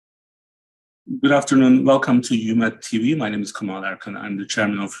Good afternoon. Welcome to UMACO TV. My name is Kemal Erkan. I'm the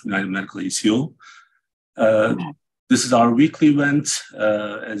chairman of United Medical ACO. This is our weekly event.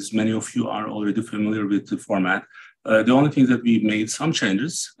 As many of you are already familiar with the format. The only thing that we made some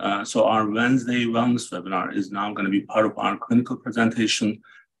changes. So our Wednesday wellness webinar is now going to be part of our clinical presentation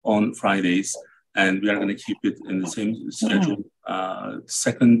on Fridays, and we are going to keep it in the same schedule.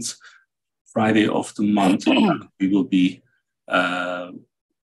 Second Friday of the month,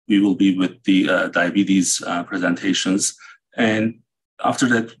 we will be with the diabetes presentations. And after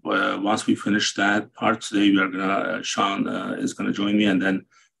that, once we finish that part today, we are gonna, Sean is gonna join me, and then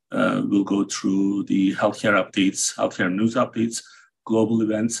we'll go through the healthcare updates, healthcare news updates, global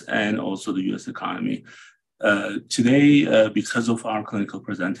events, and also the US economy. Today, because of our clinical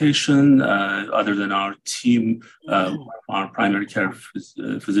presentation, other than our team, our primary care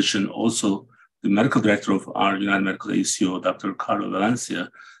physician, also the medical director of our United Medical ACO, Dr. Carlo Valencia,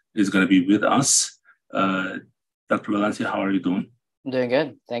 is going to be with us. Dr. Valencia, how are you doing? I'm doing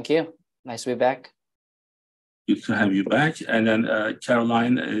good. Thank you. Nice to be back. Good to have you back. And then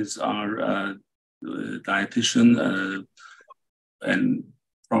Caroline is our dietitian and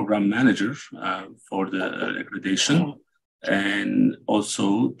program manager for the accreditation. And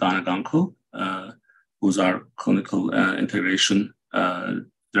also Donna Gunkel, who's our clinical integration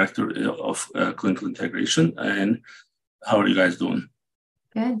director of clinical integration. And how are you guys doing?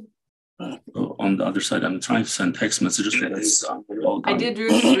 Good. So on the other side, I'm trying to send text messages. I did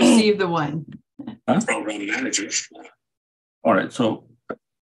receive the one. Program manager. All right. So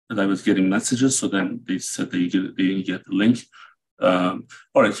I was getting messages, so then they said they didn't get the link. All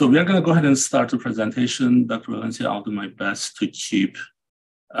right. So we are going to go ahead and start the presentation. Dr. Valencia, I'll do my best to keep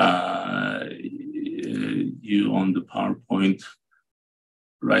you on the PowerPoint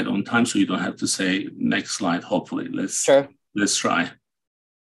right on time, so you don't have to say next slide. Hopefully, let's try.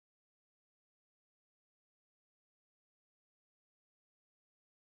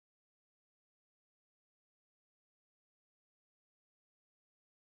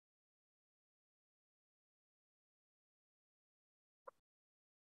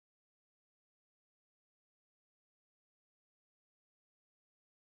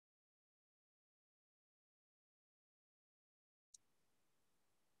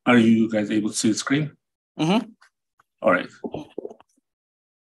 Are you guys able to see the screen? Mm-hmm. All right.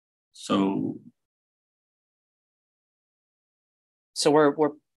 So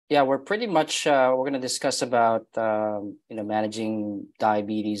we're pretty much we're going to discuss about managing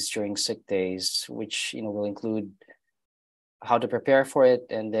diabetes during sick days, which will include how to prepare for it,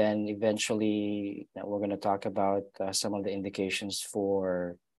 and then eventually we're going to talk about some of the indications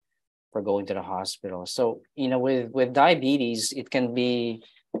for going to the hospital. So with diabetes, it can be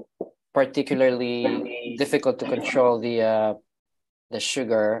particularly difficult to control the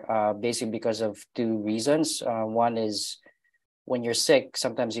sugar, basically because of two reasons. One is when you're sick,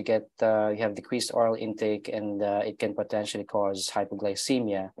 sometimes you have decreased oral intake, and it can potentially cause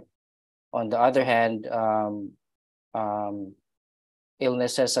hypoglycemia. On the other hand,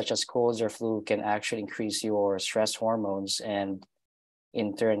 illnesses such as colds or flu can actually increase your stress hormones, and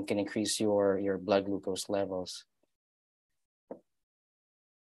in turn can increase your blood glucose levels.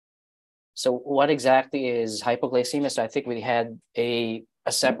 So what exactly is hypoglycemia? So I think we had a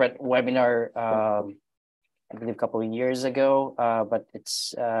separate webinar, I believe a couple of years ago, but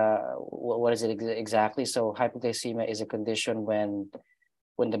it's what is it exactly? So hypoglycemia is a condition when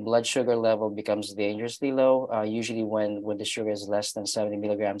the blood sugar level becomes dangerously low, usually when the sugar is less than 70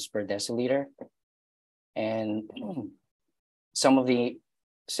 milligrams per deciliter. And some of the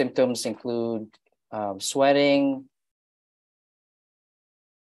symptoms include sweating,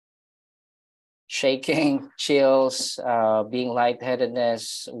 shaking, chills, being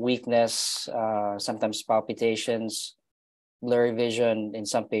lightheadedness, weakness, sometimes palpitations, blurry vision. In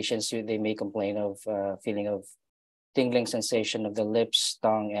some patients, they may complain of feeling of tingling sensation of the lips,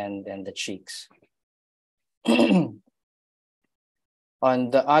 tongue, and the cheeks.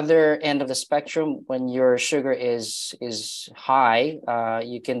 On the other end of the spectrum, when your sugar is high,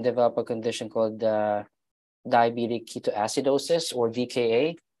 you can develop a condition called diabetic ketoacidosis, or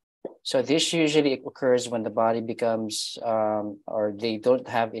DKA. So this usually occurs when the body becomes, or they don't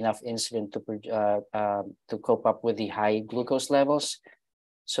have enough insulin to cope up with the high glucose levels.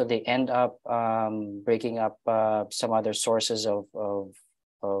 So they end up breaking up some other sources of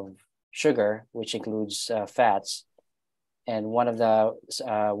sugar, which includes fats. And one of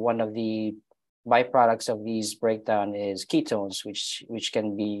the byproducts of these breakdown is ketones, which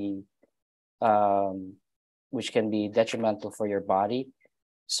can be detrimental for your body.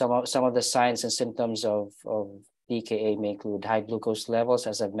 Some of the signs and symptoms of DKA may include high glucose levels,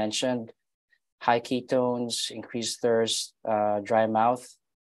 as I've mentioned, high ketones, increased thirst, dry mouth,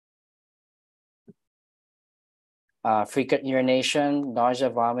 frequent urination, nausea,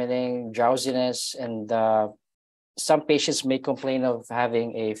 vomiting, drowsiness, and some patients may complain of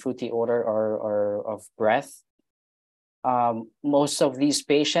having a fruity odor or of breath. Most of these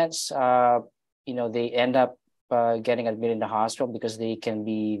patients, they end up getting admitted in the hospital because they can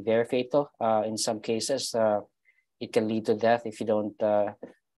be very fatal. In some cases, it can lead to death if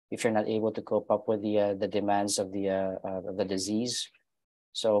you're not able to cope up with the demands of the disease.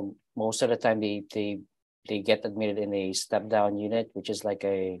 So most of the time, they get admitted in a step down unit, which is like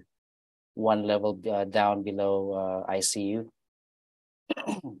a one level down below ICU.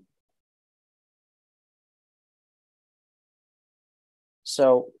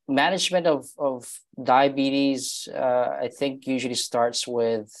 So management of diabetes, I think usually starts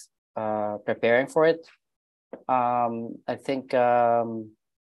with preparing for it. I think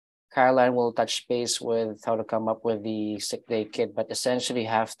Caroline will touch base with how to come up with the sick day kit, but essentially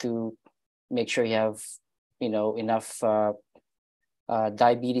have to make sure you have, enough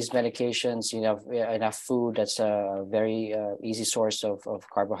diabetes medications, enough food. That's a very easy source of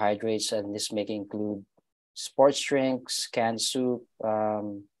carbohydrates, and this may include sports drinks, canned soup,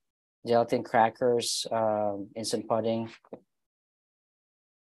 gelatin crackers, instant pudding.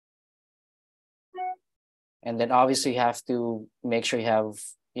 And then obviously you have to make sure you have,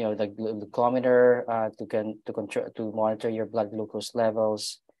 the glucometer to monitor your blood glucose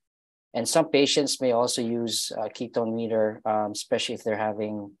levels. And some patients may also use a ketone meter, especially if they're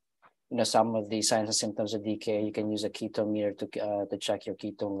having, some of the signs and symptoms of DKA. You can use a ketone meter to check your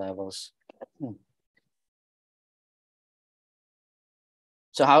ketone levels.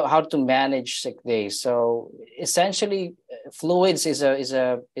 So how to manage sick days? So essentially, fluids is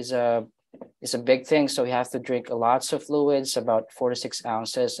a big thing. So you have to drink lots of fluids, about 4 to 6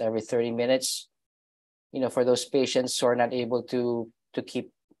 ounces every 30 minutes. For those patients who are not able to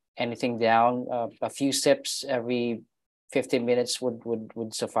keep anything down, a few sips every 15 minutes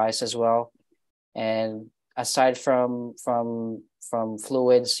would suffice as well. And aside from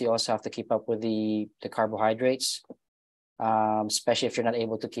fluids, you also have to keep up with the carbohydrates. Especially if you're not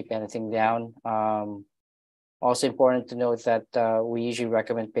able to keep anything down. Also important to note that we usually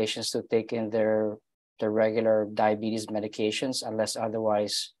recommend patients to take in their regular diabetes medications unless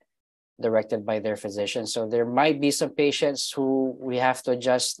otherwise directed by their physician. So there might be some patients who we have to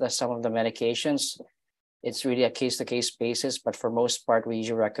adjust some of the medications. It's really a case-to-case basis, but for most part, we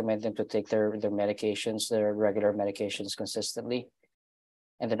usually recommend them to take their medications, their regular medications consistently.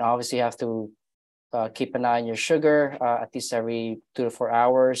 And then obviously you have to keep an eye on your sugar at least every 2 to 4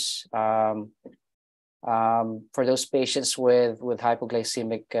 hours. For those patients with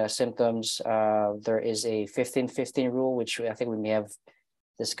hypoglycemic symptoms, there is a 15-15 rule, which I think we may have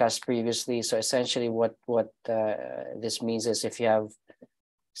discussed previously. So essentially what this means is if you have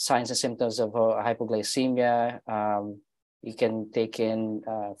signs and symptoms of hypoglycemia, you can take in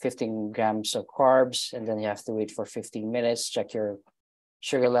 15 grams of carbs, and then you have to wait for 15 minutes, check your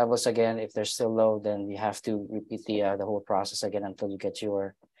sugar levels again. If they're still low, then you have to repeat the whole process again until you get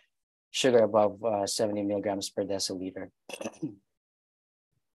your sugar above 70 milligrams per deciliter.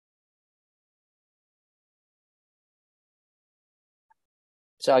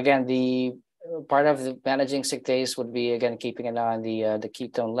 So again, the part of the managing sick days would be, again, keeping an eye on the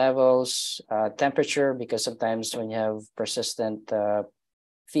ketone levels, temperature, because sometimes when you have persistent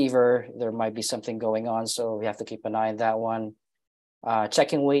fever, there might be something going on. So we have to keep an eye on that one.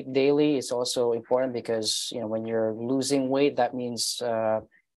 Checking weight daily is also important because, when you're losing weight, that means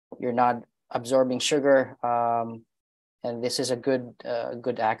you're not absorbing sugar. And this is a good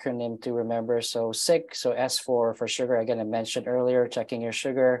acronym to remember. So SIC, so S for sugar. Again, I mentioned earlier, checking your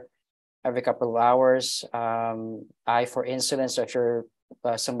sugar every couple of hours. I for insulin. So if you're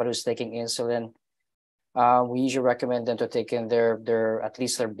somebody who's taking insulin, we usually recommend them to take in their at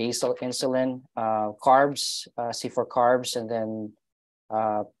least their basal insulin. Carbs, C for carbs, and then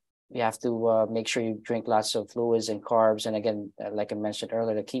you have to make sure you drink lots of fluids and carbs. And again, like I mentioned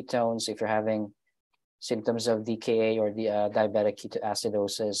earlier, the ketones, if you're having symptoms of DKA or the diabetic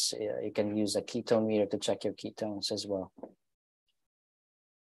ketoacidosis, you can use a ketone meter to check your ketones as well.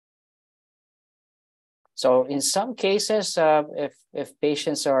 So in some cases, if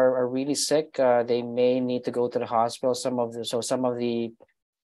patients are really sick, they may need to go to the hospital. Some of the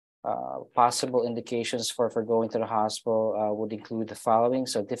possible indications for going to the hospital would include the following.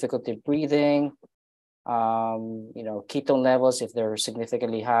 So difficulty breathing, ketone levels, if they're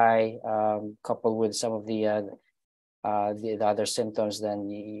significantly high, coupled with some of the other symptoms, then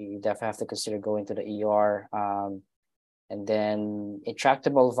you definitely have to consider going to the ER. And then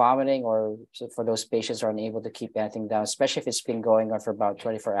intractable vomiting, or for those patients who are unable to keep anything down, especially if it's been going on for about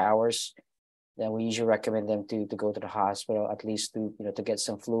 24 hours, then we usually recommend them to go to the hospital, at least to get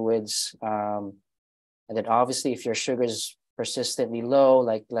some fluids. And then obviously if your sugar is persistently low,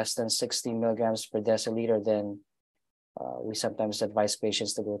 like less than 60 milligrams per deciliter, then we sometimes advise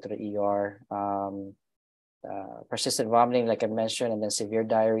patients to go to the ER. Persistent vomiting, like I mentioned, and then severe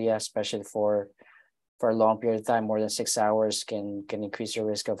diarrhea, especially for a long period of time, more than 6 hours, can increase your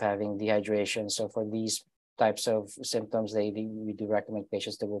risk of having dehydration. So for these types of symptoms, we do recommend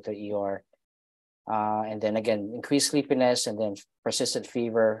patients to go to the ER. And then again, increased sleepiness and then persistent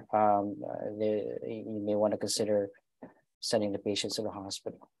fever, you may want to consider sending the patients to the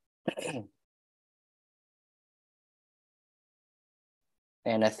hospital.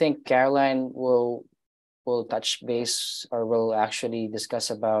 And I think Caroline will touch base, or will actually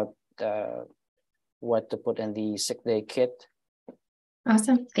discuss about what to put in the sick day kit.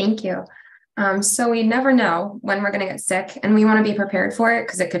 Awesome. Thank you. So we never know when we're going to get sick, and we want to be prepared for it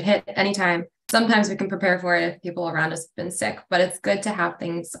because it could hit anytime. Sometimes we can prepare for it if people around us have been sick, but it's good to have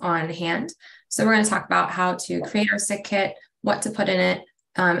things on hand. So we're going to talk about how to create our sick kit, what to put in it,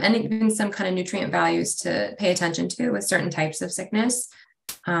 and even some kind of nutrient values to pay attention to with certain types of sickness.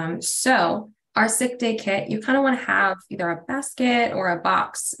 So our sick day kit, you kind of want to have either a basket or a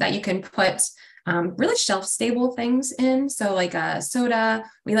box that you can put really shelf stable things in. So like a soda,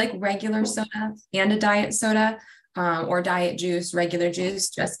 we like regular soda and a diet soda, or diet juice, regular juice,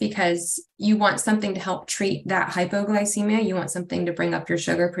 just because you want something to help treat that hypoglycemia. You want something to bring up your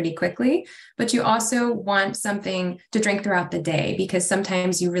sugar pretty quickly, but you also want something to drink throughout the day, because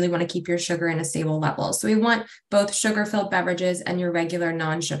sometimes you really want to keep your sugar in a stable level. So we want both sugar-filled beverages and your regular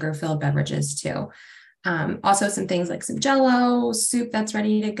non-sugar-filled beverages too. Also some things like some Jell-O, soup that's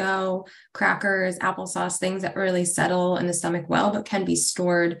ready to go, crackers, applesauce, things that really settle in the stomach well, but can be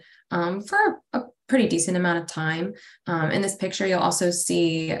stored for a pretty decent amount of time. In this picture, you'll also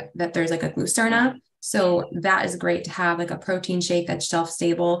see that there's like a glucerna. So that is great to have, like a protein shake that's shelf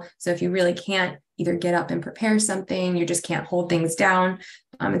stable. So if you really can't either get up and prepare something, you just can't hold things down,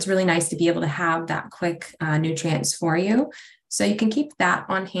 it's really nice to be able to have that quick nutrients for you. So you can keep that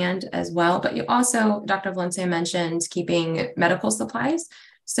on hand as well. But you also, Dr. Valencia mentioned keeping medical supplies.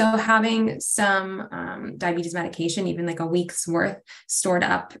 So having some diabetes medication, even like a week's worth, stored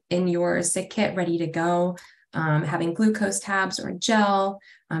up in your sick kit, ready to go, having glucose tabs or gel,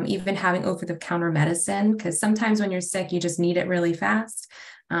 even having over-the-counter medicine, because sometimes when you're sick, you just need it really fast.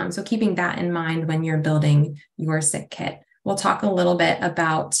 So keeping that in mind when you're building your sick kit. We'll talk a little bit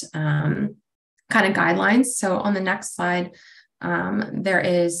about kind of guidelines. So on the next slide, there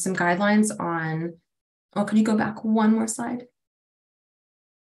is some guidelines on, oh, could you go back one more slide?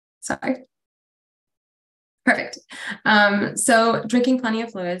 Sorry. Perfect. So drinking plenty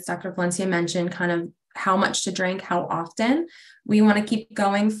of fluids, Dr. Valencia mentioned kind of how much to drink, how often. We want to keep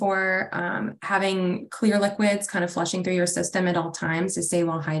going for having clear liquids kind of flushing through your system at all times to stay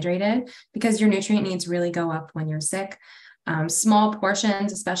well hydrated, because your nutrient needs really go up when you're sick. Small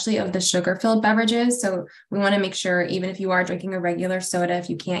portions, especially of the sugar-filled beverages. So we want to make sure, even if you are drinking a regular soda, if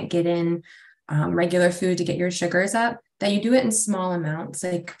you can't get in regular food to get your sugars up, that you do it in small amounts,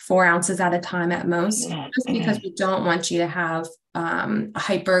 like 4 ounces at a time at most, just because we don't want you to have a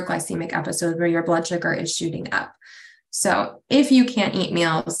hyperglycemic episode where your blood sugar is shooting up. So if you can't eat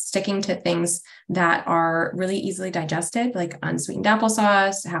meals, sticking to things that are really easily digested, like unsweetened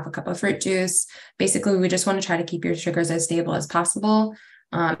applesauce, half a cup of fruit juice. Basically, we just want to try to keep your sugars as stable as possible.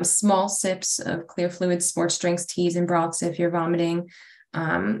 Small sips of clear fluids, sports drinks, teas, and broths if you're vomiting.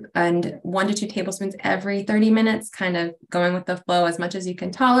 And 1 to 2 tablespoons every 30 minutes, kind of going with the flow as much as you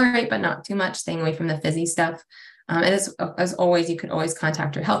can tolerate, but not too much, staying away from the fizzy stuff. And as always, you could always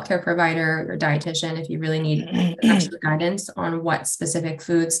contact your healthcare provider, your dietitian, if you really need extra guidance on what specific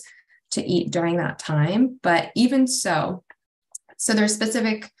foods to eat during that time. But even so there's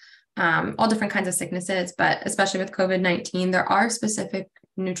specific, all different kinds of sicknesses, but especially with COVID-19, there are specific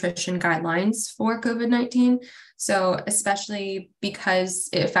nutrition guidelines for COVID-19. So especially because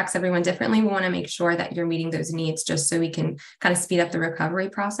it affects everyone differently, we want to make sure that you're meeting those needs just so we can kind of speed up the recovery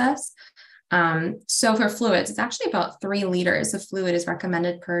process. So for fluids, it's actually about 3 liters of fluid is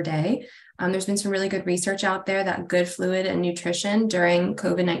recommended per day. There's been some really good research out there that good fluid and nutrition during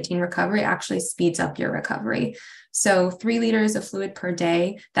COVID-19 recovery actually speeds up your recovery. So 3 liters of fluid per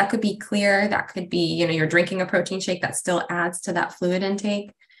day, that could be clear, that could be, you're drinking a protein shake that still adds to that fluid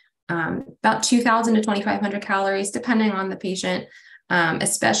intake. About 2,000 to 2,500 calories, depending on the patient.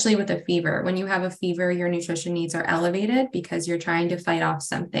 especially with a fever. When you have a fever, your nutrition needs are elevated because you're trying to fight off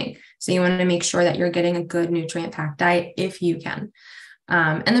something. So you want to make sure that you're getting a good nutrient-packed diet if you can.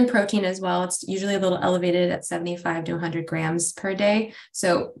 And then protein as well. It's usually a little elevated at 75 to 100 grams per day.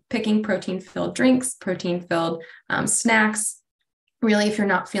 So picking protein-filled drinks, protein-filled snacks. Really, if you're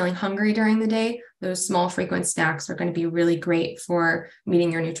not feeling hungry during the day, those small frequent snacks are going to be really great for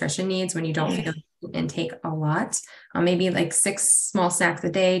meeting your nutrition needs when you don't feel intake a lot. Maybe like 6 small snacks a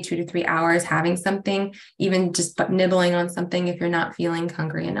day, 2 to 3 hours, having something, even just nibbling on something if you're not feeling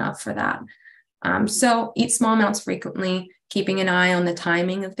hungry enough for that. So eat small amounts frequently, keeping an eye on the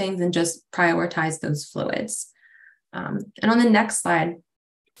timing of things, and just prioritize those fluids. And on the next slide,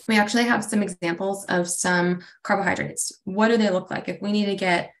 we actually have some examples of some carbohydrates. What do they look like? If we need to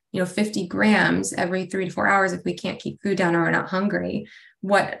get 50 grams every 3 to 4 hours, if we can't keep food down or we're not hungry,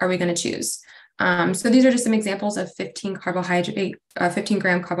 what are we going to choose? So these are just some examples of 15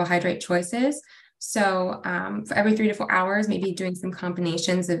 gram carbohydrate choices. So for every 3 to 4 hours, maybe doing some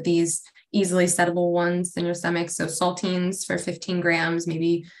combinations of these easily settable ones in your stomach. So saltines for 15 grams,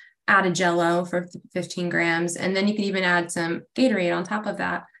 maybe add a Jello for 15 grams. And then you could even add some Gatorade on top of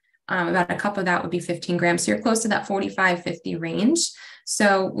that. About a cup of that would be 15 grams. So you're close to that 45, 50 range.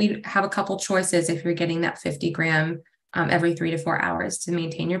 So we have a couple choices if you're getting that 50 gram every 3 to 4 hours to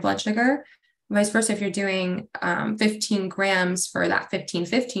maintain your blood sugar. Vice versa, if you're doing 15 grams for that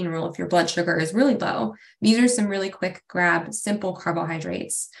 15-15 rule, if your blood sugar is really low, these are some really quick grab, simple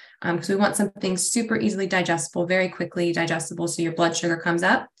carbohydrates. Because we want something super easily digestible, very quickly digestible, so your blood sugar comes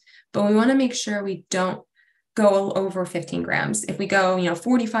up. But we want to make sure we don't go over 15 grams. If we go,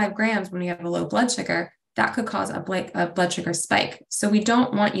 45 grams when we have a low blood sugar, that could cause a blood sugar spike. So we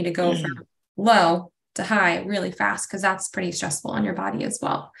don't want you to go from low to high really fast, because that's pretty stressful on your body as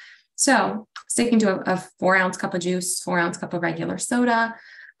well. So sticking to a 4-ounce cup of juice, 4-ounce cup of regular soda,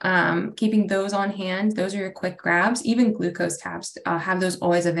 keeping those on hand. Those are your quick grabs. Even glucose tabs, have those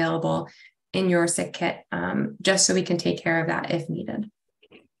always available in your sick kit, just so we can take care of that if needed.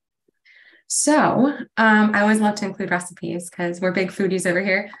 So I always love to include recipes because we're big foodies over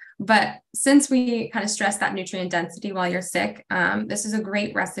here. But since we kind of stress that nutrient density while you're sick, this is a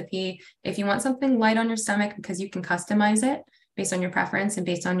great recipe if you want something light on your stomach, because you can customize it based on your preference and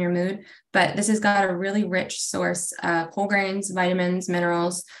based on your mood. But this has got a really rich source of whole grains, vitamins,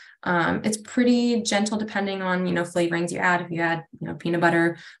 minerals. It's pretty gentle depending on, flavorings you add. If you add, peanut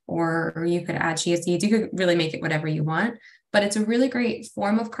butter, or you could add chia seeds, you could really make it whatever you want. But it's a really great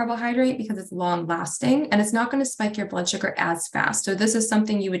form of carbohydrate because it's long lasting and it's not going to spike your blood sugar as fast. So this is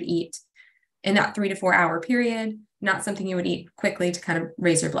something you would eat in that 3 to 4 hour period, not something you would eat quickly to kind of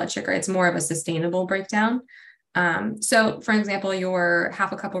raise your blood sugar. It's more of a sustainable breakdown. So for example, your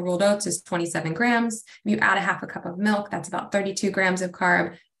half a cup of rolled oats is 27 grams. If you add a half a cup of milk, that's about 32 grams of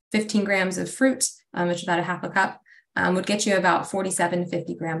carb. 15 grams of fruit, which is about a half a cup, would get you about 47,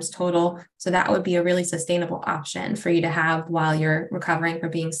 50 grams total. So that would be a really sustainable option for you to have while you're recovering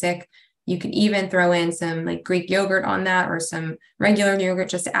from being sick. You could even throw in some like Greek yogurt on that, or some regular yogurt,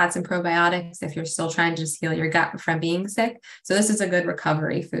 just to add some probiotics if you're still trying to just heal your gut from being sick. So this is a good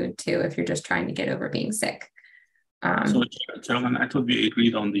recovery food too, if you're just trying to get over being sick. So, Caroline, I thought we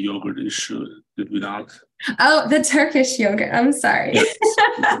agreed on the yogurt issue. Did we not? Oh, the Turkish yogurt. I'm sorry. Yes.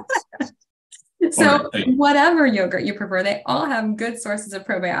 So whatever yogurt you prefer, they all have good sources of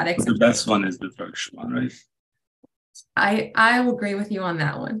probiotics. But the best one is the Turkish one, right? I will agree with you on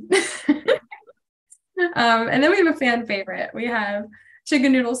that one. And then we have a fan favorite. We have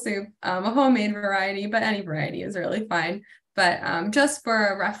chicken noodle soup, a homemade variety, but any variety is really fine. But just for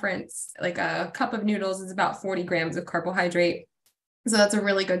a reference, like a cup of noodles is about 40 grams of carbohydrate. So that's a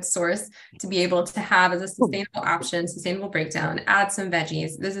really good source to be able to have as a sustainable option, sustainable breakdown. Add some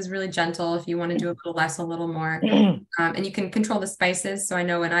veggies. This is really gentle if you want to do a little less, a little more. And you can control the spices. So I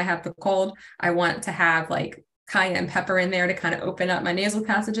know when I have the cold, I want to have like cayenne pepper in there to kind of open up my nasal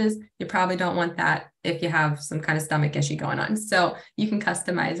passages. You probably don't want that if you have some kind of stomach issue going on. So you can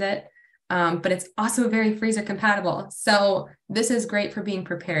customize it. But it's also very freezer compatible. So this is great for being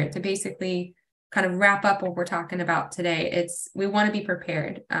prepared. To basically kind of wrap up what we're talking about today, we want to be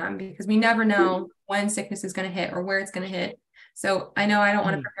prepared because we never know when sickness is going to hit or where it's going to hit. So I know I don't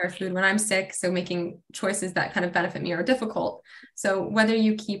want to prepare food when I'm sick. So making choices that kind of benefit me are difficult. So whether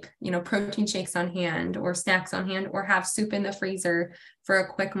you keep, protein shakes on hand or snacks on hand, or have soup in the freezer for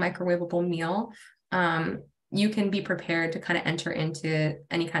a quick microwavable meal, you can be prepared to kind of enter into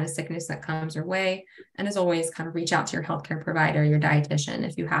any kind of sickness that comes your way. And as always, kind of reach out to your healthcare provider, your dietitian,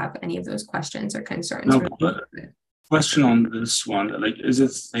 if you have any of those questions or concerns. No, but question on this one, like, is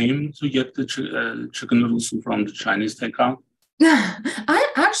it same to get the chicken noodle soup from the Chinese takeout?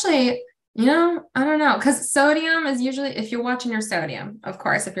 I actually, I don't know, because sodium is usually, if you're watching your sodium, of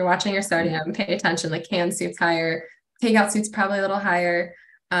course, if you're watching your sodium, pay attention, like canned soup's higher, takeout soup's probably a little higher.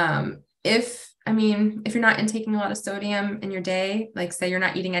 If you're not intaking a lot of sodium in your day, like say you're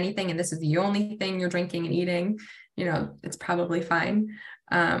not eating anything and this is the only thing you're drinking and eating, it's probably fine.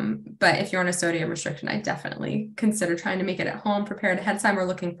 But if you're on a sodium restriction, I definitely consider trying to make it at home, prepared ahead of time, or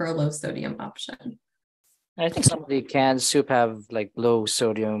looking for a low sodium option. I think some of the canned soup have like low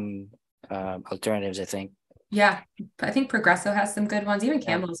sodium alternatives, I think. Yeah, I think Progresso has some good ones. Even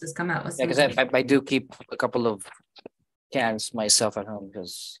Campbell's has come out with some. Yeah, because I do keep a couple of cans myself at home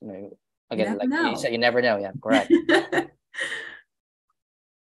because, again, like you said, you never know. Yeah, correct.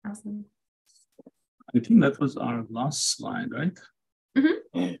 Awesome. I think that was our last slide, right?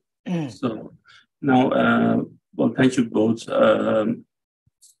 Mm-hmm. So now, well, thank you both.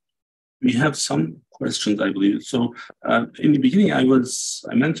 We have some questions, I believe. So in the beginning, I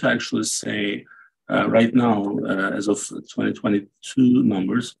meant to actually say right now, as of 2022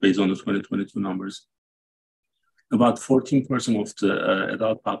 numbers, based on the 2022 numbers, about 14% of the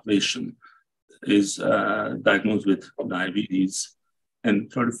adult population is diagnosed with diabetes,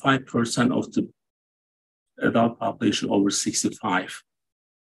 and 35% of the adult population over 65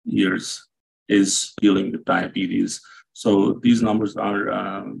 years is dealing with diabetes. So these numbers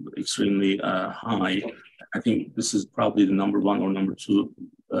are extremely high. I think this is probably the number one or number two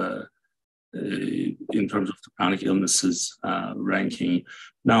in terms of the chronic illnesses ranking.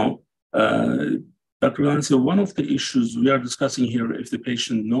 Now, Dr. Valencia, one of the issues we are discussing here, if the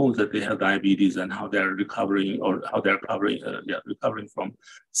patient knows that they have diabetes and how they're recovering or how they're recovering from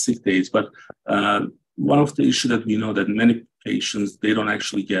sick days. But one of the issues that we know that many patients, they don't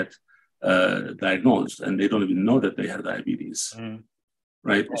actually get diagnosed and they don't even know that they have diabetes,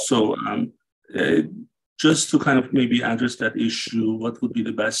 right? So just to kind of maybe address that issue, what would be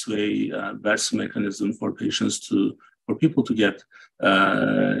the best way, best mechanism for people to get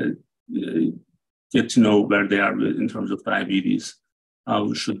to know where they are in terms of diabetes?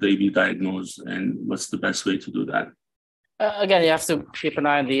 How should they be diagnosed, and what's the best way to do that? Again, you have to keep an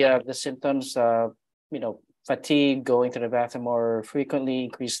eye on the symptoms. Fatigue, going to the bathroom more frequently,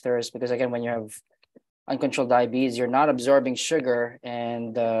 increased thirst. Because again, when you have uncontrolled diabetes, you're not absorbing sugar,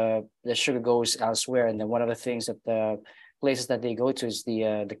 and the sugar goes elsewhere. And then one of the things that the places that they go to is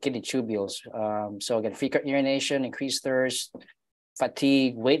the kidney tubules. So again, frequent urination, increased thirst,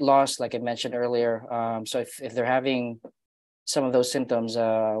 fatigue, weight loss, like I mentioned earlier. So if they're having some of those symptoms,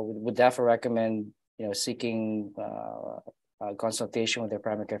 would definitely recommend seeking consultation with their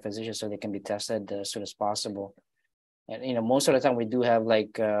primary care physician so they can be tested as soon as possible. And most of the time we do have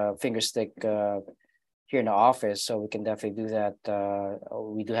like finger stick here in the office, so we can definitely do that.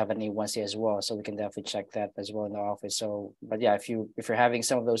 We do have an A1C as well, so we can definitely check that as well in the office. So, but yeah, if you're having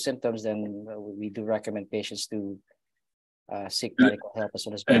some of those symptoms, then we do recommend patients to seek medical help as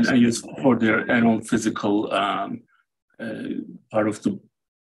soon as possible. And I use for their annual physical, part of the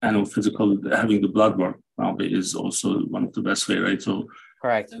annual physical, having the blood work probably is also one of the best way, right? So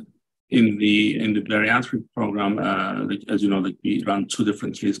correct. In the bariatric program, as you know, we run 2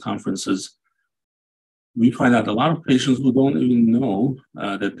 different case conferences. We find out a lot of patients who don't even know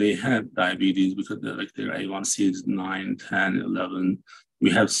that they have diabetes because their A1C is 9, 10, 11. We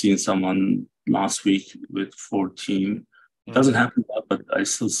have seen someone last week with 14. It doesn't happen a lot, but I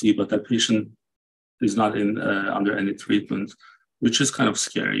still see, but that patient is not under any treatment, which is kind of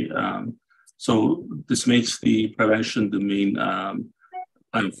scary. So this makes the prevention the main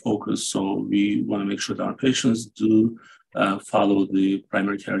kind of focus. So we want to make sure that our patients do follow the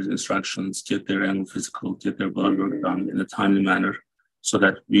primary care's instructions, get their annual physical, get their blood work done in a timely manner, so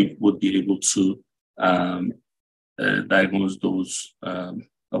that we would be able to diagnose those a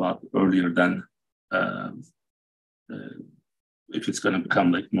lot earlier than if it's going to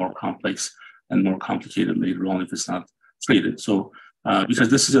become like more complex and more complicated later on if it's not treated. So because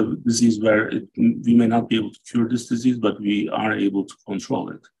this is a disease where we may not be able to cure this disease, but we are able to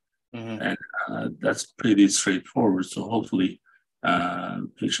control it. And that's pretty straightforward. So hopefully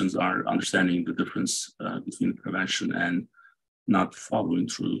patients are understanding the difference between prevention and not following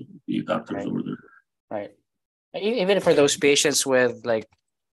through the doctor's order. Right. Even for those patients with like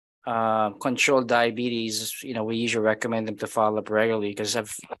controlled diabetes, we usually recommend them to follow up regularly, because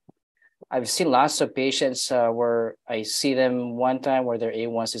I've seen lots of patients where I see them one time where their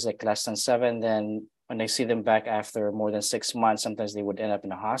A1C is like less than 7, then when I see them back after more than 6 months, sometimes they would end up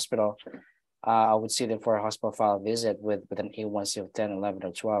in a hospital. I would see them for a hospital follow visit with an A1C of 10, 11,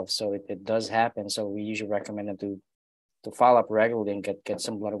 or 12. So it does happen. So we usually recommend them to follow up regularly and get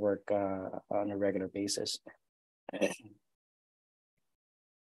some blood work on a regular basis.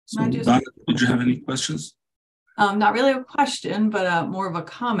 So, Donna, did you have any questions? Not really a question, but more of a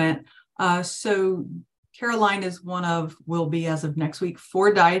comment. So Caroline is will be as of next week,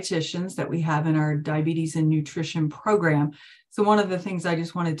 4 dietitians that we have in our diabetes and nutrition program. So one of the things I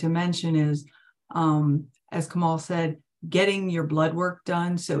just wanted to mention is, as Kemal said, getting your blood work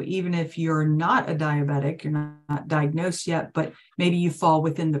done. So even if you're not a diabetic, you're not diagnosed yet, but maybe you fall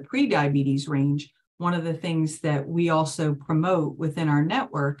within the pre-diabetes range, one of the things that we also promote within our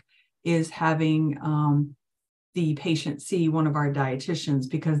network is having the patient see one of our dietitians,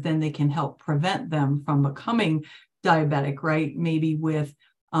 because then they can help prevent them from becoming diabetic, right? Maybe with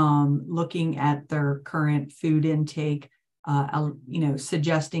looking at their current food intake,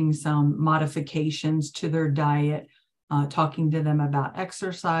 suggesting some modifications to their diet, talking to them about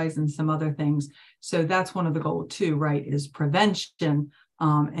exercise and some other things. So that's one of the goals too, right? Is prevention.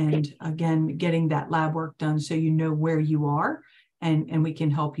 And again, getting that lab work done so you know where you are, and we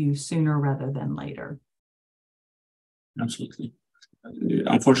can help you sooner rather than later. Absolutely.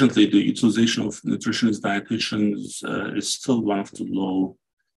 Unfortunately, the utilization of nutritionists, dietitians is still one of the low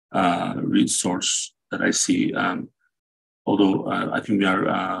resource that I see. Although I think we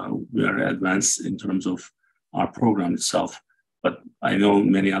are advanced in terms of our program itself, but I know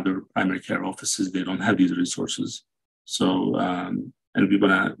many other primary care offices, they don't have these resources. So, and we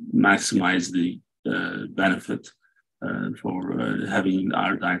want to maximize the benefit for having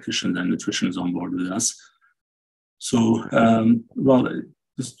our dietitians and nutritionists on board with us. So,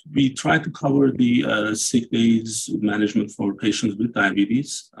 we try to cover the sick days management for patients with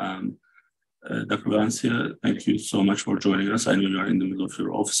diabetes. Dr. Valencia, thank you so much for joining us. I know you are in the middle of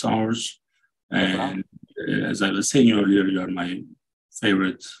your office hours. And as I was saying earlier, you are my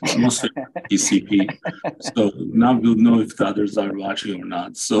most favorite PCP. So now we'll know if the others are watching or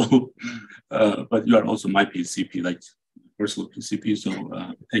not. So, but you are also my PCP, like personal PCP. So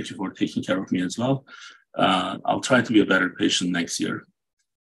thank you for taking care of me as well. I'll try to be a better patient next year.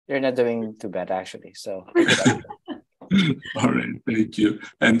 You're not doing too bad, actually. So. All right, thank you.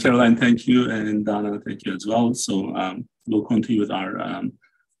 And Caroline, thank you. And Donna, thank you as well. So we'll continue with our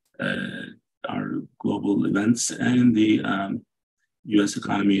global events and the U.S.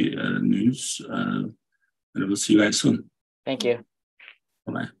 economy news. And we'll see you guys soon. Thank you.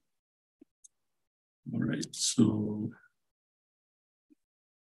 Bye-bye. All right, so.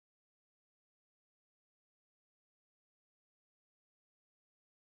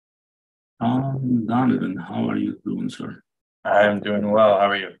 Donovan, how are you doing, sir? I'm doing well.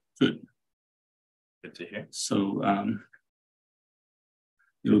 How are you? Good. Good to hear. So,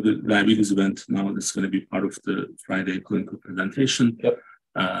 the diabetes event now is going to be part of the Friday clinical presentation. Yep.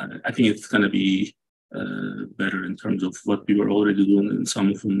 I think it's going to be better in terms of what we were already doing, and some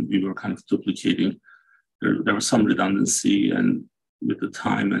of them we were kind of duplicating. There was some redundancy, and with the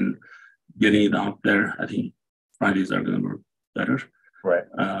time and getting it out there, I think Fridays are going to work better. Right.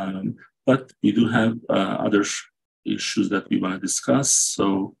 But we do have other issues that we want to discuss.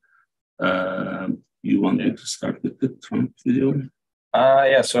 So you want me to start with the Trump video?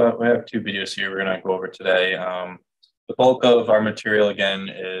 Yeah, so we have 2 videos here we're going to go over today. The bulk of our material, again,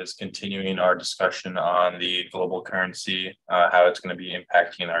 is continuing our discussion on the global currency, how it's going to be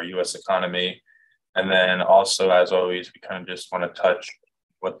impacting our U.S. economy. And then also, as always, we kind of just want to touch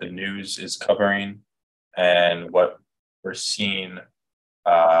what the news is covering and what we're seeing.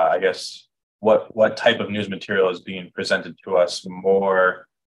 I guess what type of news material is being presented to us more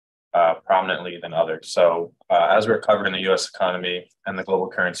prominently than others. So as we're covering the U.S. economy and the global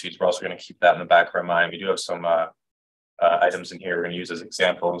currencies, we're also going to keep that in the back of our mind. We do have some items in here we're going to use as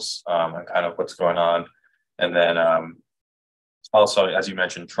examples on kind of what's going on. And then also, as you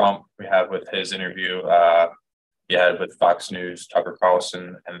mentioned, Trump, we have with his interview he had with Fox News, Tucker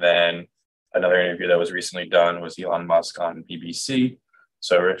Carlson, and then another interview that was recently done was Elon Musk on BBC.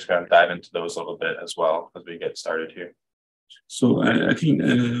 So we're just going to dive into those a little bit as well as we get started here. So I think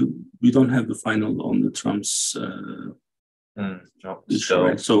we don't have the final on the Trump's issue,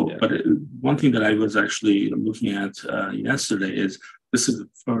 right? So, yeah. But one thing that I was actually looking at yesterday is this is the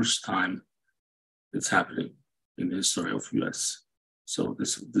first time it's happening in the history of US. So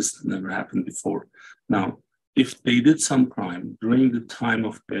this never happened before. Now, if they did some crime during the time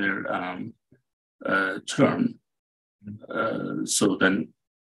of their term, so then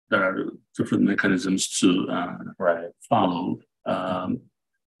there are different mechanisms to follow.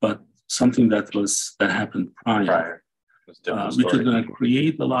 But something that happened prior which is going to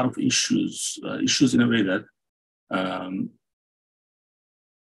create a lot of issues in a way that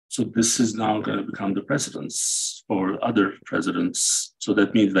so this is now going to become the precedence for other presidents. So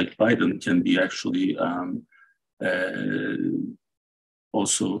that means like Biden can be actually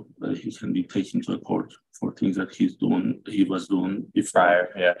also he can be taken to a court for things that he was doing before. Prior,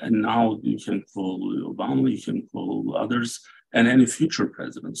 yeah. And now you can call Obama, you can call others, and any future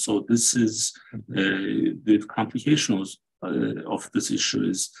president. So this is the complications of this issue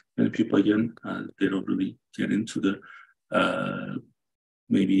is many people, again, they don't really get into the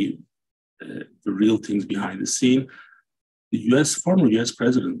maybe the real things behind the scene. The former US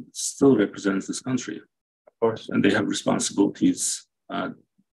president still represents this country. Of course. And they have responsibilities.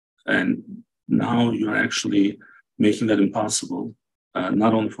 And now you're actually making that impossible,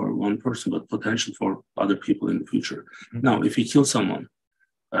 not only for one person, but potential for other people in the future. Now, if he kills someone,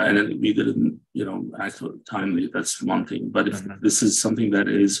 and then we didn't, act timely, that's one thing. But if this is something that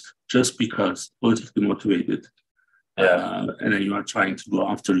is just because politically motivated, and then you are trying to go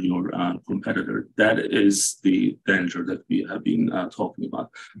after your competitor, that is the danger that we have been talking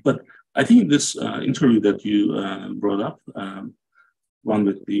about. But I think this interview that you brought up, one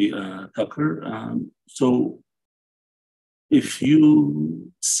with the Tucker, so if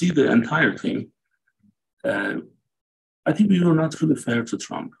you see the entire thing, I think we were not really fair to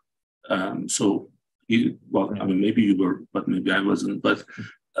Trump. Maybe you were, but maybe I wasn't. But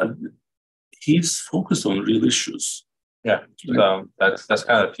he's focused on real issues. Yeah, so that's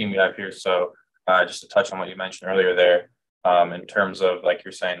kind of the theme we have here. So just to touch on what you mentioned earlier there, in terms of, like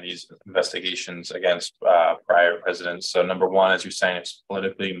you're saying, these investigations against prior presidents. So number one, as you're saying, it's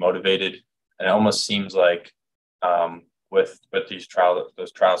politically motivated, and it almost seems like with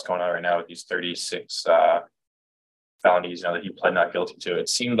those trials going on right now with these 36 felonies, that he pled not guilty to, it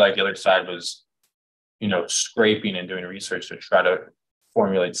seemed like the other side was, scraping and doing research to try to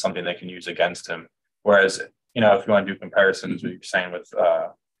formulate something they can use against him. Whereas, if you want to do comparisons, what you're saying with,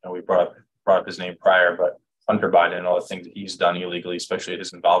 we brought up his name prior, but Hunter Biden and all the things that he's done illegally, especially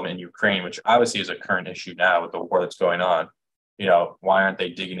his involvement in Ukraine, which obviously is a current issue now with the war that's going on. Why aren't they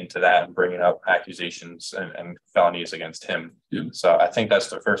digging into that and bringing up accusations and felonies against him? Yeah. So I think that's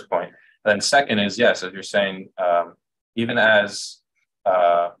the first point. And then second is, yes, as you're saying, even as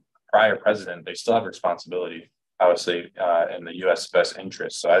prior president, they still have responsibility, obviously, in the U.S. best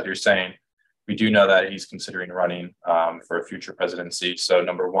interest. So as you're saying, we do know that he's considering running for a future presidency. So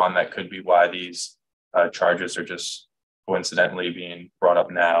number one, that could be why these charges are just coincidentally being brought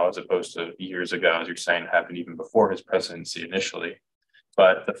up now, as opposed to years ago, as you're saying, happened even before his presidency initially.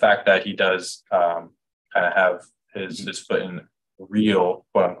 But the fact that he does kind of have his foot in real,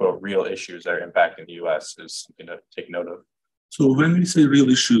 quote unquote, real issues that are impacting the U.S. is something to take note of. So when we say real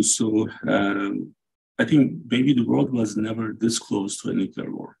issues, so I think maybe the world was never this close to a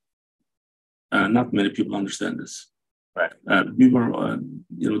nuclear war. Not many people understand this. Right. We were,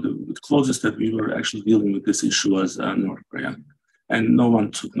 the closest that we were actually dealing with this issue was North Korea. And no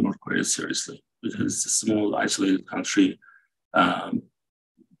one took North Korea seriously because it's a small, isolated country.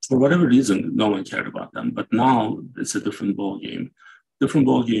 For whatever reason, no one cared about them. But now it's a different ballgame. Different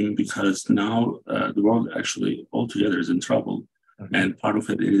ballgame because now the world actually altogether is in trouble. And part of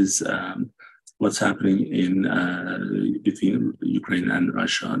it is what's happening between Ukraine and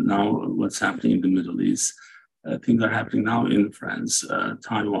Russia. Now what's happening in the Middle East. Things are happening now in France.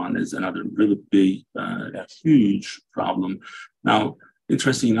 Taiwan is another really big, huge problem. Now,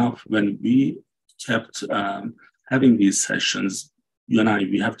 interesting enough, when we kept having these sessions, you and I,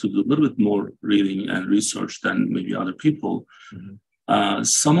 we have to do a little bit more reading and research than maybe other people.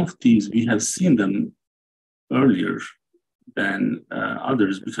 Some of these, we have seen them earlier than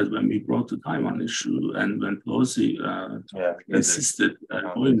others, because when we brought the Taiwan issue and when Pelosi insisted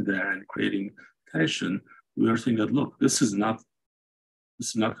going there and creating tension, we were saying that, look, this is not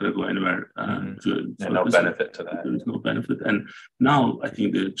going to go anywhere. No benefit to that. There is no benefit. And now I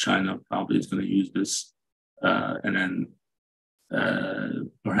think that China probably is going to use this, and then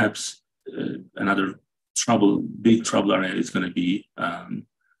perhaps another big trouble area is going to be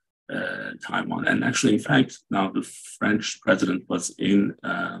Taiwan. And actually, in fact, now the French president was in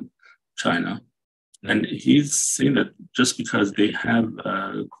China. And he's saying that just because they have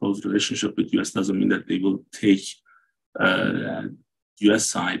a close relationship with US doesn't mean that they will take US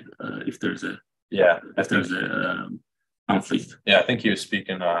side if there's a conflict. Yeah, I think he was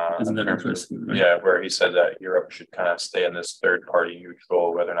speaking. Isn't that interesting? Right? Yeah, where he said that Europe should kind of stay in this third party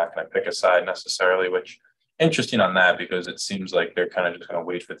neutral, where they're not going to pick a side necessarily. Which interesting on that, because it seems like they're kind of just going to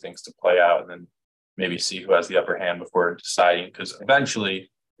wait for things to play out and then maybe see who has the upper hand before deciding. Because eventually,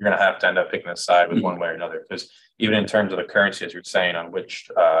 you're going to have to end up picking a side with one way or another. Because even in terms of the currency, as you're saying, on which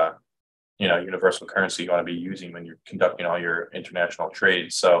universal currency you want to be using when you're conducting all your international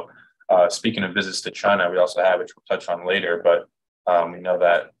trades. So speaking of visits to China, we also have, which we'll touch on later, but we know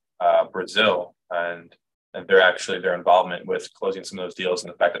that Brazil and and their involvement with closing some of those deals,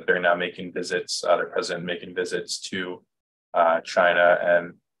 and the fact that they're now making visits, their president making visits to China,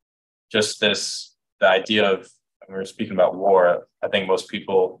 and just the idea of, when we're speaking about war, I think most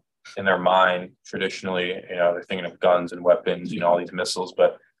people in their mind traditionally, they're thinking of guns and weapons, all these missiles,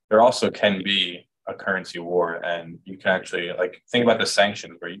 but there also can be a currency war, and you can actually think about the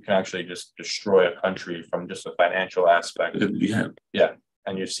sanctions where you can actually just destroy a country from just a financial aspect. Yeah.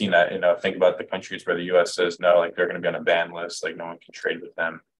 And you've seen that, think about the countries where the US says no, they're going to be on a ban list, no one can trade with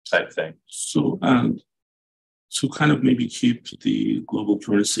them type thing. So to kind of maybe keep the global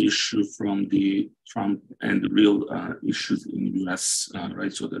currency issue from the Trump and the real issues in the US,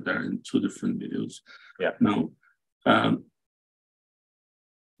 right? So that they're in two different videos. Yeah. Now,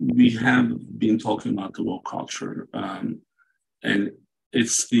 we have been talking about the woke culture, and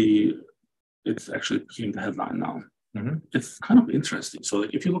it's actually became the headline now. Mm-hmm. It's kind of interesting. So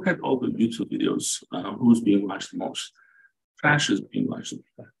if you look at all the YouTube videos, who's being watched the most? Trash is being watched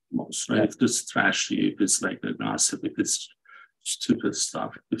the most, right? Yeah. If it's trashy, if it's like a gossip, if it's stupid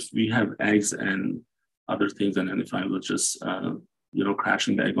stuff, if we have eggs and other things, and then if I would just,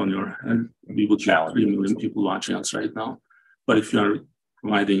 crashing the egg on your head, we would have 3 million people watching us right now. But if you are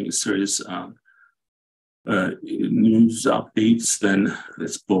providing serious news updates, then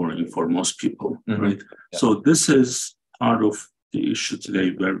it's boring for most people, mm-hmm. right? Yeah. So this is part of the issue today,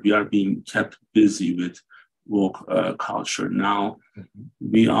 where we are being kept busy with woke culture. Now,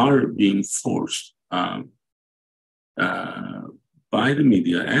 mm-hmm. we are being forced by the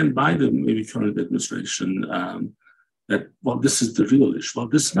media and by the maybe current administration that, well, this is the real issue. Well,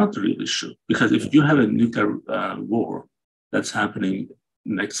 this is not the real issue, because if you have a nuclear war that's happening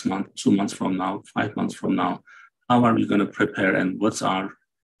next month, 2 months from now, 5 months from now, how are we going to prepare, and what's our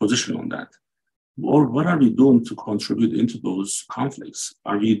position on that? Or what are we doing to contribute into those conflicts?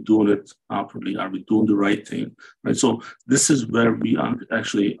 Are we doing it properly? Are we doing the right thing? Right. So this is where we are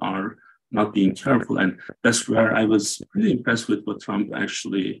not being careful, and that's where I was pretty impressed with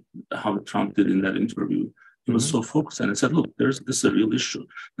how Trump did in that interview. He was so focused, and I said, "Look, this is a real issue.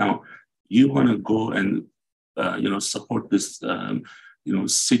 Now, you want to go and support this."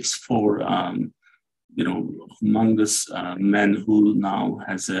 6'4", humongous man who now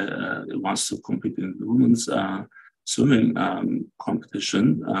wants to compete in the women's swimming competition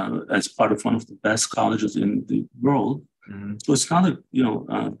as part of one of the best colleges in the world. Mm-hmm. So it's not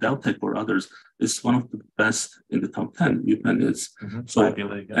Deltec or others. It's one of the best in the top 10. UPenn is. Mm-hmm. So,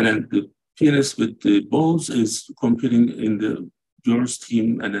 and then the pianist with the bows is competing in the girls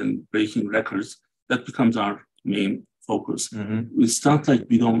team and then breaking records. That becomes our main focus. Mm-hmm. It's not like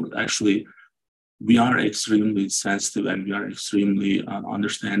we are extremely sensitive, and we are extremely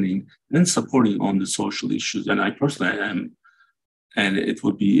understanding and supporting on the social issues. And I personally am, and it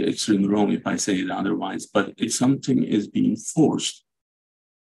would be extremely wrong if I say it otherwise, but if something is being forced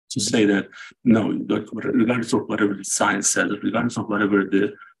to say that, no, regardless of whatever the science says, regardless of whatever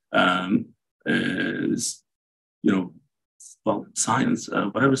the, science,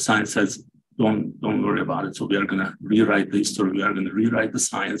 whatever science says, don't worry about it. So we are going to rewrite the history. We are going to rewrite the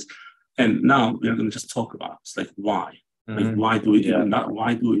science, and now we are going to just talk about it. It's like, why? Mm-hmm. Like, why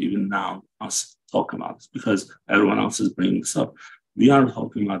do we even now us talk about this? Because everyone else is bringing this up. We are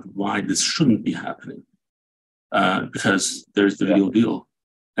talking about why this shouldn't be happening. Because there's the real deal,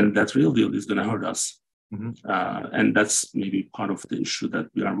 and that real deal is going to hurt us. Mm-hmm. And that's maybe part of the issue that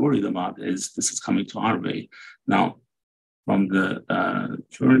we are worried about, is this is coming to our way now. From the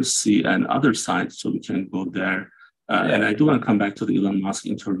currency and other sides, so we can go there. And I do want to come back to the Elon Musk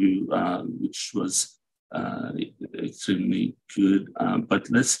interview, which was extremely good. But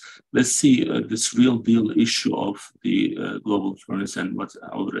let's see this real deal issue of the global currency and what's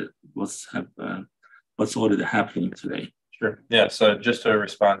already happening today. Sure. Yeah. So just to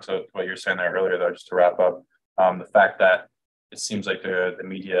respond to what you were saying there earlier, though, just to wrap up, the fact that it seems like the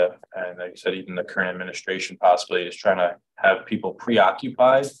media, and like you said, even the current administration possibly is trying to have people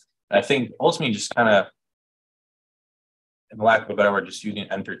preoccupied. And I think ultimately just kind of, in lack of a better word, just using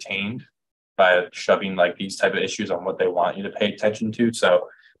entertained by shoving like these type of issues on what they want you to pay attention to. So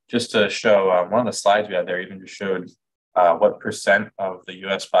just to show one of the slides we had there even just showed what percent of the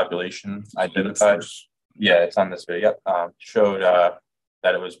U.S. population identified. Yeah, it's on this video. Yep. Showed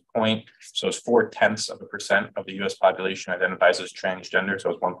that it was so it's 0.4% of the U.S. population identifies as transgender,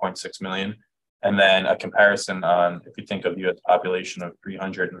 so it's 1.6 million. And then a comparison on, if you think of U.S. population of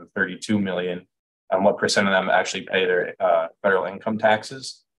 332 million, and what percent of them actually pay their federal income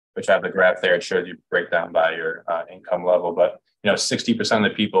taxes, which I have the graph there. It shows you breakdown by your income level. But 60% of the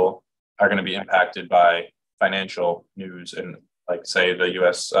people are going to be impacted by financial news, and like say the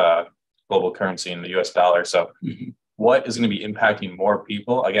U.S. global currency in the US dollar. So what is going to be impacting more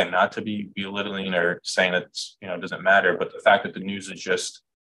people? Again, not to be belittling or saying that, it doesn't matter, but the fact that the news is just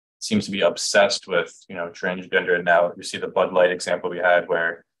seems to be obsessed with, transgender. And now you see the Bud Light example we had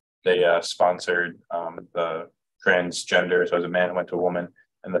where they sponsored the transgender. So as a man went to a woman,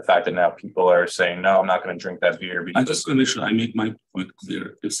 and the fact that now people are saying, no, I'm not going to drink that beer. I just want to make sure I make my point clear.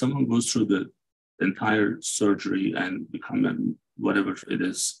 If someone goes through the entire surgery and become whatever it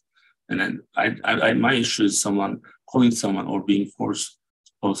is, and then my issue is someone calling someone or being forced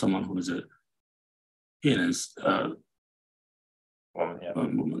to call someone who is a penis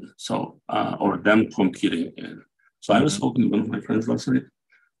woman. So or them competing in. So I was talking to one of my friends last night.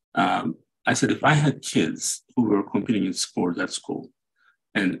 I said, if I had kids who were competing in sports at school,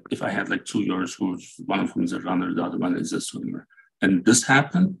 and if I had like 2 years, one of them is a runner, the other one is a swimmer, and this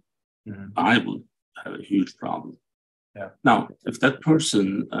happened, I would have a huge problem. Yeah. Now, if that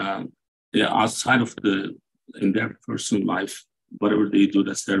person, outside of in their personal life, whatever they do,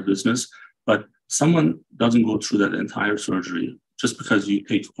 that's their business. But someone doesn't go through that entire surgery just because you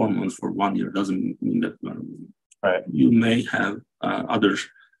take hormones for 1 year doesn't mean that right. You may have other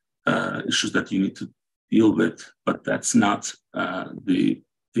issues that you need to deal with, but that's not the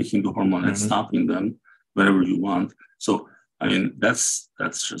taking the hormone and stopping them whenever you want. So I mean that's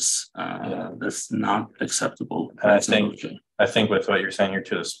just that's not acceptable. And I think with what you're saying here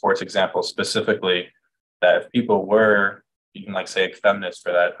to the sports example specifically, that if people were even like say feminists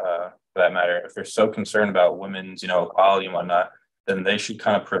for that matter, if they're so concerned about women's equality and whatnot, then they should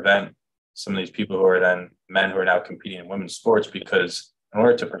kind of prevent some of these people who are then men who are now competing in women's sports, because in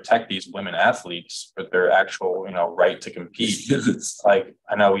order to protect these women athletes with their actual, right to compete, like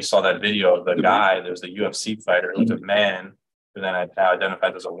I know we saw that video of the guy, there was the UFC fighter who was a man who then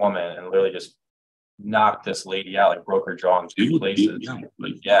identified as a woman and literally just knocked this lady out, like broke her jaw in 2 places.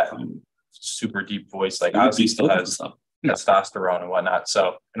 Super deep voice, like obviously still has testosterone and whatnot.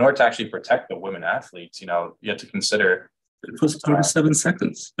 So in order to actually protect the women athletes, you have to consider. It was 37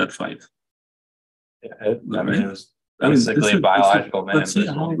 seconds, that fight. It was basically a biological man. But see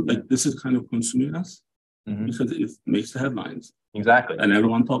how this is kind of consuming us because it makes the headlines. Exactly. And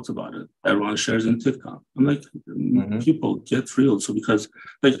everyone talks about it. Everyone shares in TikTok. I'm like, people get real. So because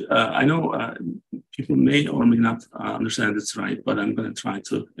I know people may or may not understand it's right, but I'm going to try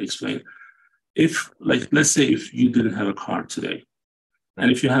to explain. If let's say if you didn't have a car today,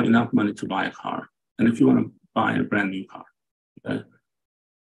 and if you have enough money to buy a car, and if you want to buy a brand new car, okay,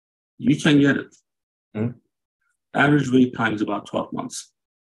 you can get it. Average wait time is about 12 months.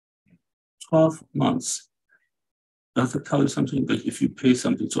 12 months. Does it tell you something? Like if you pay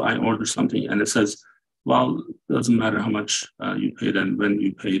something, so I order something and it says, well, it doesn't matter how much you paid and when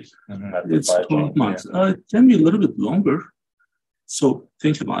you paid. It's 12 months. It can be a little bit longer. So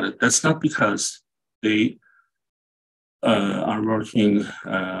think about it. That's not because they are working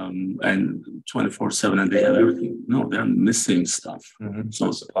and 24/7 and they have everything. No, they're missing stuff.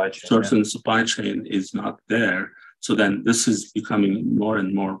 So certain supply chain is not there. So then this is becoming more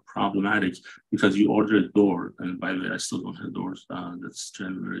and more problematic because you order a door, and by the way, I still don't have doors. That's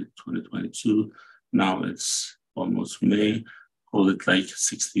January 2022. Now it's almost May. Call it like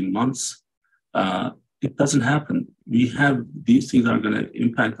 16 months. It doesn't happen. We have these things are going to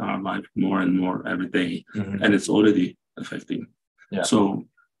impact our life more and more every day, and it's already affecting. Yeah. So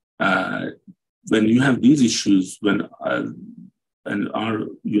when you have these issues, and our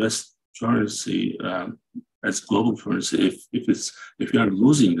U.S. currency as global currency, if we are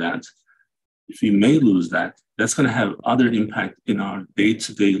losing that, if we may lose that, that's going to have other impact in our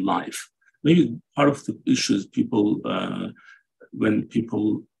day-to-day life. Maybe part of the issue is people when people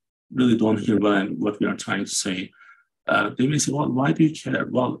really don't hear what we are trying to say. They may say, well, why do you care?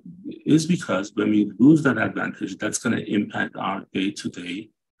 Well, it's because when we lose that advantage, that's going to impact our day-to-day,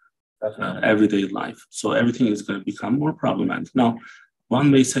 everyday life. So everything is going to become more problematic. Now,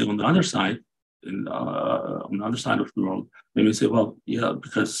 one may say on the other side, on the other side of the world, they may say, well, yeah,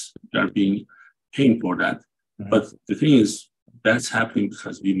 because we are paying for that. But the thing is, that's happening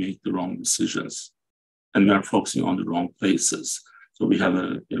because we make the wrong decisions and we are focusing on the wrong places. So we have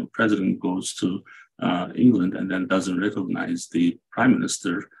a president goes to England and then doesn't recognize the prime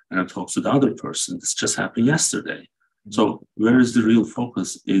minister and talks to the other person. This just happened yesterday. So where is the real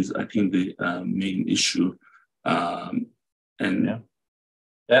focus is, I think, the main issue. And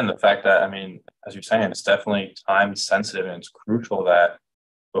the fact that, I mean, as you're saying, it's definitely time sensitive and it's crucial that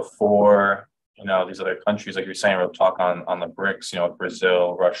before, these other countries, like you're saying, we'll talk on the BRICS,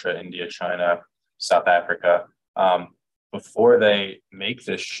 Brazil, Russia, India, China, South Africa, before they make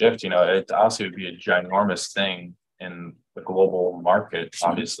this shift, it obviously would be a ginormous thing in the global market,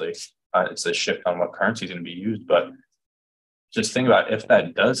 obviously. It's a shift on what currency is going to be used. But just think about if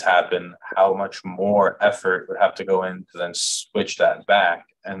that does happen, how much more effort would have to go in to then switch that back,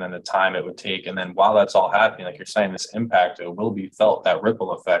 and then the time it would take. And then while that's all happening, like you're saying, this impact, it will be felt, that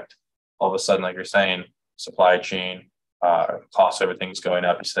ripple effect. All of a sudden, like you're saying, supply chain, costs, everything's going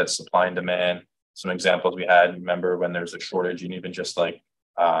up. You said supply and demand. Some examples we had, remember when there's a shortage, and even just like,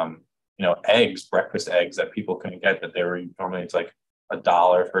 eggs, breakfast eggs that people couldn't get, that they were normally, it's like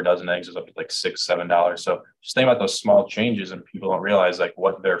 $1 for a dozen eggs is up to like $6-7. So just think about those small changes, and people don't realize like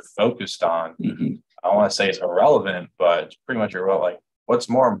what they're focused on. Mm-hmm. I don't want to say it's irrelevant, but it's pretty much irrelevant. Like what's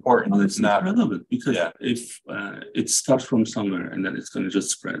more important? Well, it's not relevant because if it starts from somewhere and then it's going to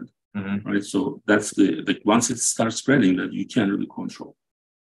just spread, right? So that's once it starts spreading, that you can't really control.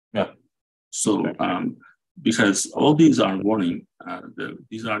 Yeah. So because all these are warning,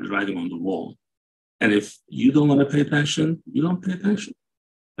 these are writing on the wall. And if you don't want to pay attention, you don't pay attention.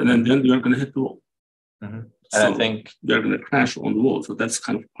 And then you're going to hit the wall. And so I think they're going to crash on the wall. So that's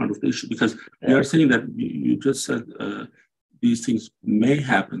kind of part of the issue, because we are saying that you just said these things may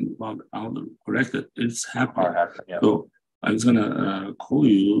happen. Well, I'll correct it. It's happening. So I was going to call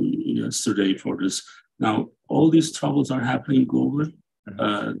you yesterday for this. Now, all these troubles are happening globally.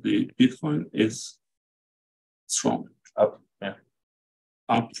 The Bitcoin is strong.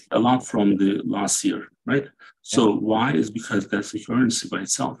 Up a lot from the last year, right? So why is because that's a currency by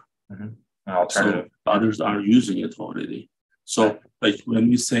itself. Alternative. So others are using it already. So like when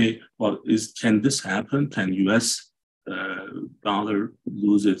we say, well, can this happen? Can US dollar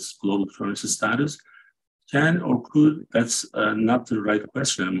lose its global currency status? Can or could? That's not the right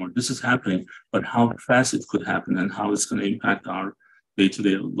question anymore. This is happening, but how fast it could happen and how it's going to impact our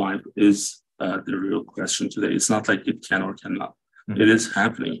day-to-day life is the real question today. It's not like it can or cannot. It is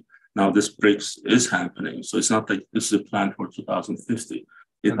happening. Now this BRICS is happening. So it's not like this is a plan for 2050.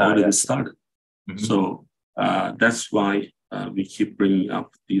 It already started. So that's why we keep bringing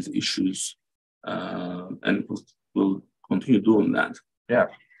up these issues, and we'll continue doing that. Yeah.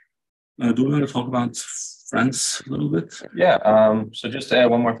 Do we want to talk about France a little bit? Yeah. So just to add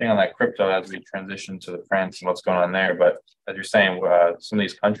one more thing on that crypto as we transition to the France and what's going on there. But as you're saying, some of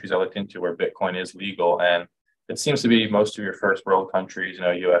these countries I looked into where Bitcoin is legal, and it seems to be most of your first world countries,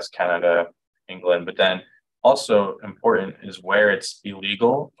 US, Canada, England, but then also important is where it's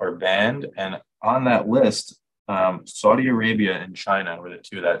illegal or banned. And on that list, Saudi Arabia and China were the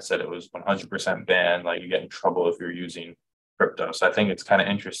two that said it was 100% banned. Like you get in trouble if you're using crypto. So I think it's kind of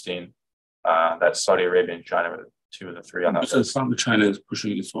interesting that Saudi Arabia and China were the two of the three on that list. Because probably China is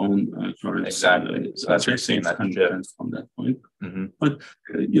pushing its own currency. Exactly. So that's where you're seeing that shift from that point. But,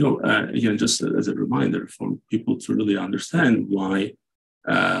 again, just as a reminder for people to really understand why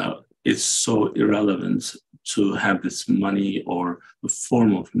it's so irrelevant to have this money or the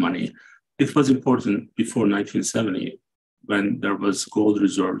form of money. It was important before 1970 when there was gold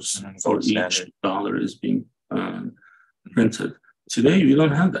reserves for each dollar is being printed. Today, we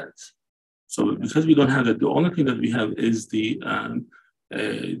don't have that. So because we don't have that, the only thing that we have is the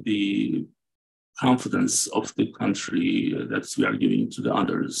confidence of the country that we are giving to the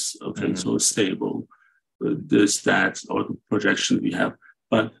others. Okay, so stable, the stats or the projection we have.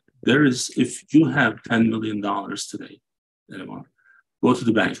 But there is, if you have $10 million today, anyone, go to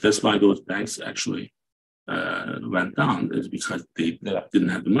the bank. That's why those banks actually went down, is because they didn't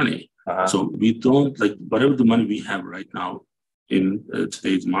have the money. So we don't, like, whatever the money we have right now in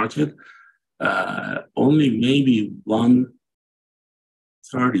today's market, only maybe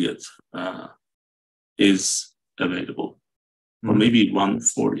 1/30 is available, or maybe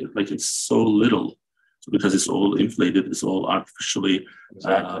 1/40. Like it's so little, because it's all inflated, it's all artificially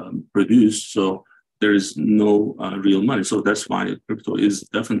produced. So there is no real money. So that's why crypto is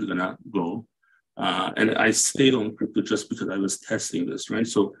definitely gonna go. And I stayed on crypto just because I was testing this, right?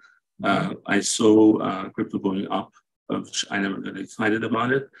 So I saw crypto going up, which I never got excited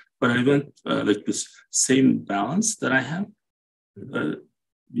about it. But I went like this same balance that I have.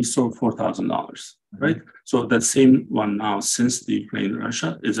 We saw $4,000, right? So that same one now, since the Ukraine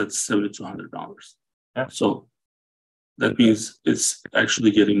Russia, is at $7,200. So that means it's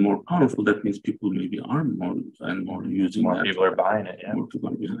actually getting more powerful. That means people maybe are more and more using more that. People are buying it. More people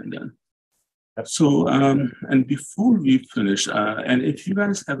are behind that. So, and before we finish, and if you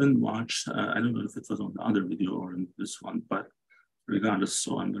guys haven't watched, I don't know if it was on the other video or in this one, but regardless,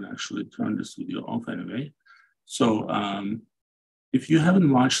 so I'm going to actually turn this video off anyway. So, if you haven't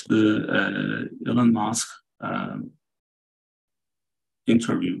watched the Elon Musk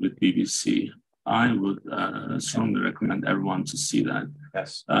interview with BBC, I would strongly recommend everyone to see that.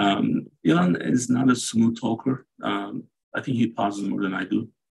 Yes. Elon is not a smooth talker. I think he pauses more than I do.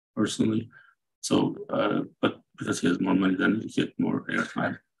 personally. So, but because he has more money, then he gets more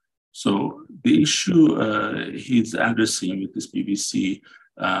airtime. So the issue he's addressing with this BBC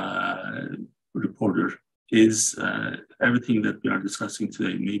reporter is everything that we are discussing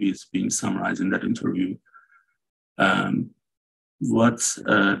today. Maybe it's being summarized in that interview. What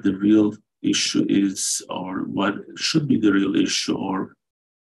the real issue is, or what should be the real issue, or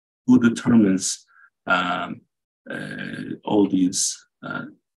who determines all these.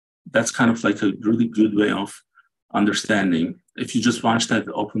 That's kind of like a really good way of understanding. If you just watch that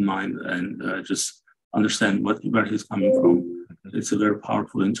open mind and just understand where he's coming from, it's a very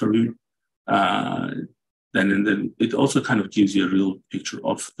powerful interview. Then it also kind of gives you a real picture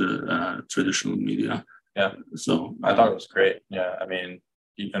of the traditional media. Yeah. So I thought it was great. Yeah. I mean,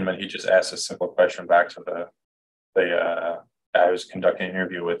 even when he just asked a simple question back to the guy who was conducting an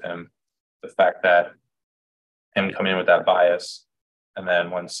interview with him, the fact that him coming in with that bias, and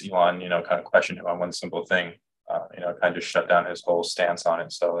then once Elon, kind of questioned him on one simple thing, kind of shut down his whole stance on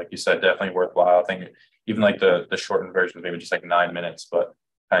it. So like you said, definitely worthwhile. I think even like the shortened version is maybe just like 9 minutes, but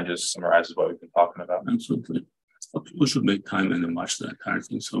kind of just summarizes what we've been talking about. Absolutely. So people should make time and then watch that kind of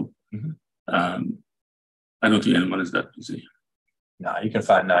thing. So I don't think anyone is that busy. No, you can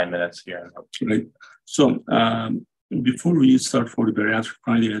find 9 minutes here. Right. So before we start for the bariatric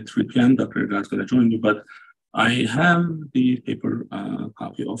Friday at 3 p.m., Dr. Erkan is going to join me, but I have the paper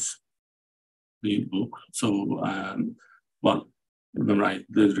copy of the book. So, well, remember I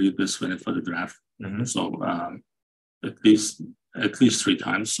did read this when it was the draft. So at least 3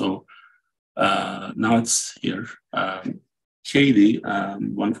 times. So now it's here. Katie,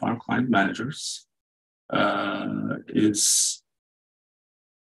 one of our client managers, is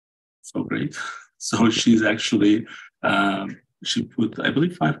so great. So she's actually, she put, I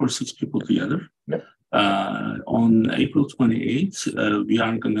believe, 5 or 6 people together. Yep. On April 28th, we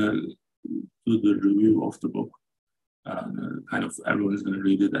are going to do the review of the book. Kind of everyone is going to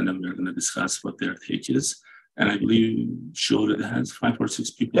read it, and then we're going to discuss what their take is. And I believe she already has 5 or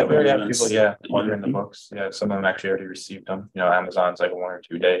 6 people. Yeah, we already have people, ordering the books. Yeah, some of them actually already received them. Amazon's like a 1 or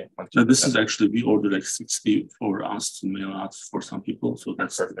 2 day. So this is actually, we ordered like 60 for us to mail out for some people. So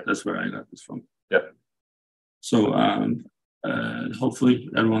that's perfect. That's where I got this from. Yep. So hopefully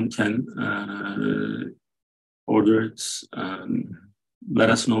everyone can order it. Let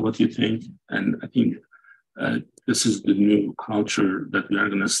us know what you think. And I think this is the new culture that we are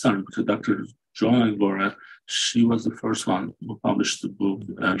going to start, because Dr. Donna Gunkel, she was the first one who published the book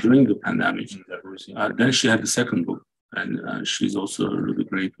during the pandemic. Then she had the second book, and she's also really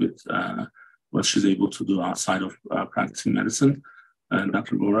great with what she's able to do outside of practicing medicine. And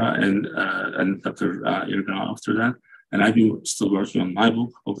Dr. Gora and Dr. Erkan after that. And I've been still working on my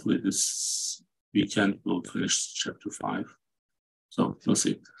book. Hopefully this weekend we'll finish chapter 5. So we'll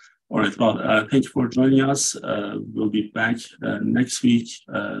see. All right, well, thank you for joining us. We'll be back next week,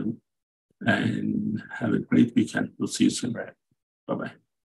 and have a great weekend. We'll see you soon. Right. Bye-bye.